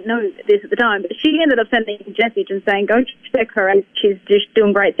I didn't know this at the time, but she ended up sending a message and saying, go check her out. She's just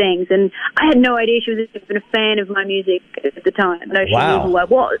doing great things. And I had no idea she was even a fan of my music at the time. No, she knew who I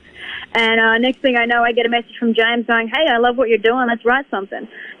was. And next thing I know, I get a message from James saying, hey, I love what you're doing. Let's write something.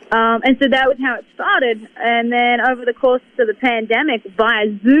 And so that was how it started. And then over the course of the pandemic, via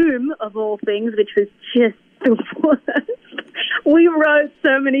Zoom, of all things, which was just the worst, we wrote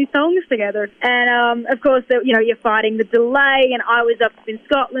so many songs together. And, of course, you're fighting the delay, and I was up in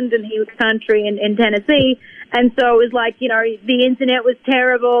Scotland, and he was country in Tennessee. And so it was like, the internet was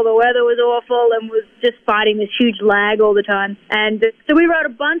terrible, the weather was awful, and was just fighting this huge lag all the time. And so we wrote a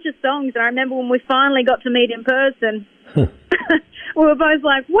bunch of songs, and I remember when we finally got to meet in person, we were both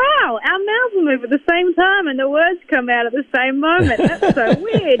like, wow, our mouths will move at the same time, and the words come out at the same moment. That's so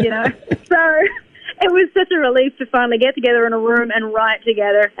weird, So it was such a relief to finally get together in a room and write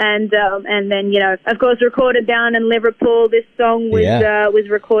together. And then, of course, recorded down in Liverpool. This song was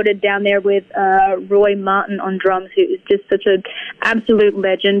recorded down there with Roy Martin on drums, who is just such an absolute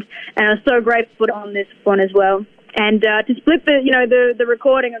legend. And I was so grateful on this one as well. And to split the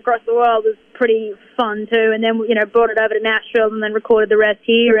recording across the world was pretty fun too. And then brought it over to Nashville and then recorded the rest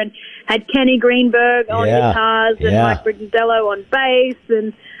here, and had Kenny Greenberg on guitars and Mike Brigndello on bass,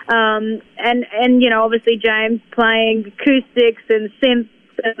 and obviously James playing acoustics and synths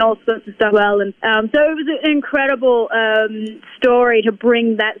and all sorts of stuff. Well, and so it was an incredible story to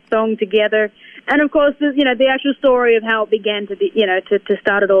bring that song together. And of course, the actual story of how it began to be, to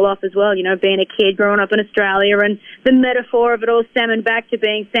start it all off as well. Being a kid growing up in Australia, and the metaphor of it all stemming back to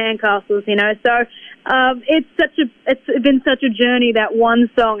being sandcastles. So it's been such a journey, that one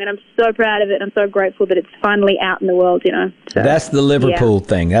song, and I'm so proud of it. I'm so grateful that it's finally out in the world. So, that's the Liverpool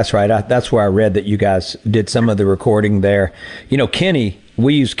thing. That's right. That's where I read that you guys did some of the recording there. Kenny.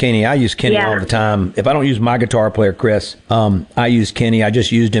 We use Kenny. I use Kenny all the time. If I don't use my guitar player, Chris, I use Kenny. I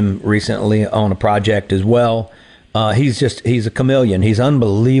just used him recently on a project as well. He's a chameleon. He's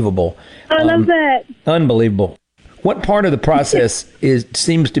unbelievable. I love that. Unbelievable. What part of the process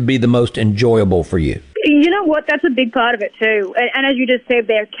seems to be the most enjoyable for you? You know what? That's a big part of it too. And as you just said,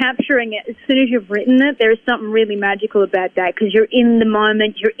 they're capturing it. As soon as you've written it, there is something really magical about that, because you're in the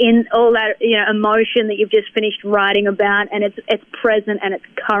moment, you're in all that emotion that you've just finished writing about, and it's present and it's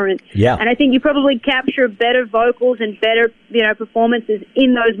current. Yeah. And I think you probably capture better vocals and better performances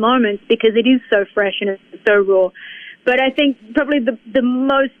in those moments, because it is so fresh and it's so raw. But I think probably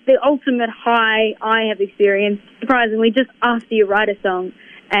the ultimate high I have experienced, surprisingly, just after you write a song,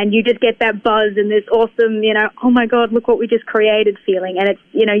 and you just get that buzz and this awesome, oh my God, look what we just created feeling. And it's,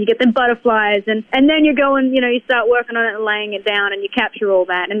 you get the butterflies, and then you go and, you start working on it and laying it down, and you capture all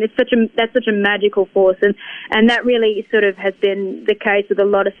that. And that's such a magical force. And that really sort of has been the case with a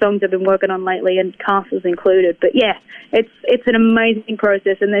lot of songs I've been working on lately, and Castles included. But yeah, it's an amazing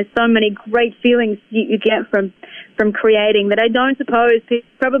process, and there's so many great feelings you get from creating that I don't suppose people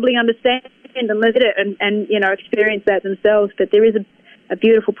probably understand and live it and experience that themselves. But there is a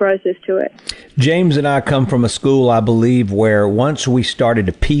beautiful process to it. James and I come from a school, I believe, where once we started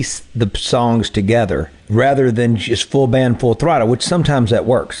to piece the songs together, rather than just full band, full throttle, which sometimes that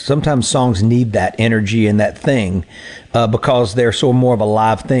works. Sometimes songs need that energy and that thing because they're so more of a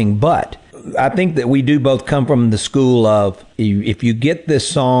live thing. But I think that we do both come from the school of, if you get this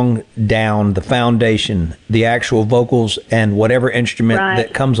song down, the foundation, the actual vocals, and whatever instrument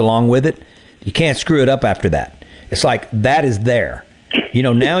that comes along with it, you can't screw it up after that. It's like that is there.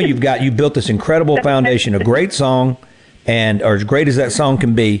 Now you built this incredible foundation, a great song, or as great as that song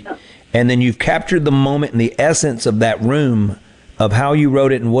can be, and then you've captured the moment and the essence of that room, of how you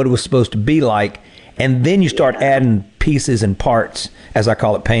wrote it and what it was supposed to be like, and then you start adding pieces and parts, as I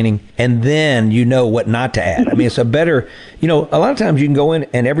call it, painting, and then you know what not to add. I mean, it's a better, a lot of times you can go in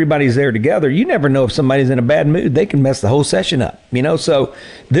and everybody's there together. You never know if somebody's in a bad mood. They can mess the whole session up, so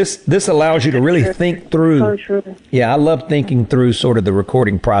this allows you to really think through. Yeah, I love thinking through sort of the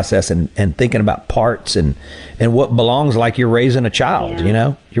recording process and thinking about parts and what belongs, like you're raising a child,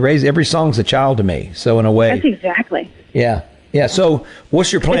 You raise, every song's a child to me. So in a way. That's exactly. Yeah. Yeah, so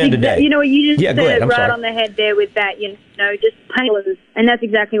what's your plan today? You you just said it right on the head there with that, just colors, and that's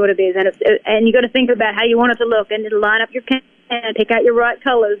exactly what it is. And you got to think about how you want it to look, and line up your can, pick out your right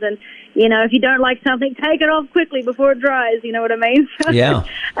colors, and if you don't like something, take it off quickly before it dries. You know what I mean? So, yeah.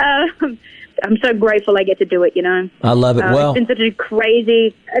 I'm so grateful I get to do it. I love it. Well, it's been such a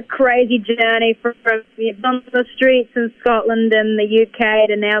crazy journey from on the streets in Scotland and the UK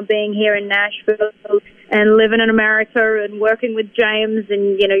to now being here in Nashville. and living in America and working with James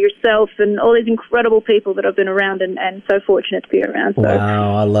and, yourself and all these incredible people that I've been around and so fortunate to be around. So,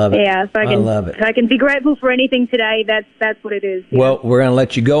 wow, I love it. Yeah, I love it. If I can be grateful for anything today, that's what it is. Yeah. Well, we're going to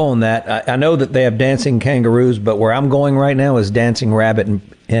let you go on that. I know that they have dancing kangaroos, but where I'm going right now is Dancing Rabbit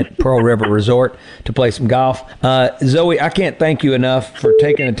at Pearl River Resort to play some golf. Zoe, I can't thank you enough for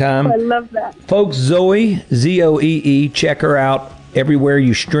taking the time. I love that. Folks, Zoe, Zoee, check her out everywhere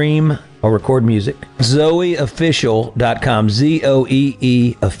you stream or record music. ZoeOfficial.com,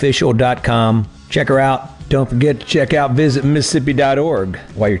 ZoEE official.com. Check her out. Don't forget to check out visitmississippi.org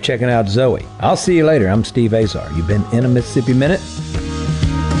while you're checking out Zoe. I'll see you later. I'm Steve Azar. You've been in a Mississippi Minute.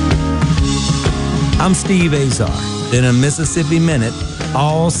 I'm Steve Azar. In a Mississippi Minute,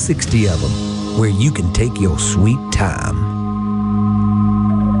 all 60 of them, where you can take your sweet time.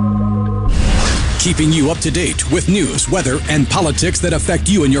 Keeping you up to date with news, weather, and politics that affect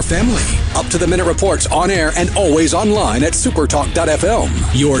you and your family. Up-to-the-minute reports on air and always online at supertalk.fm.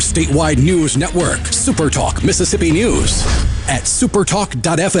 Your statewide news network, Supertalk Mississippi News at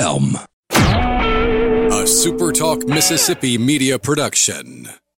supertalk.fm. A Supertalk Mississippi media production.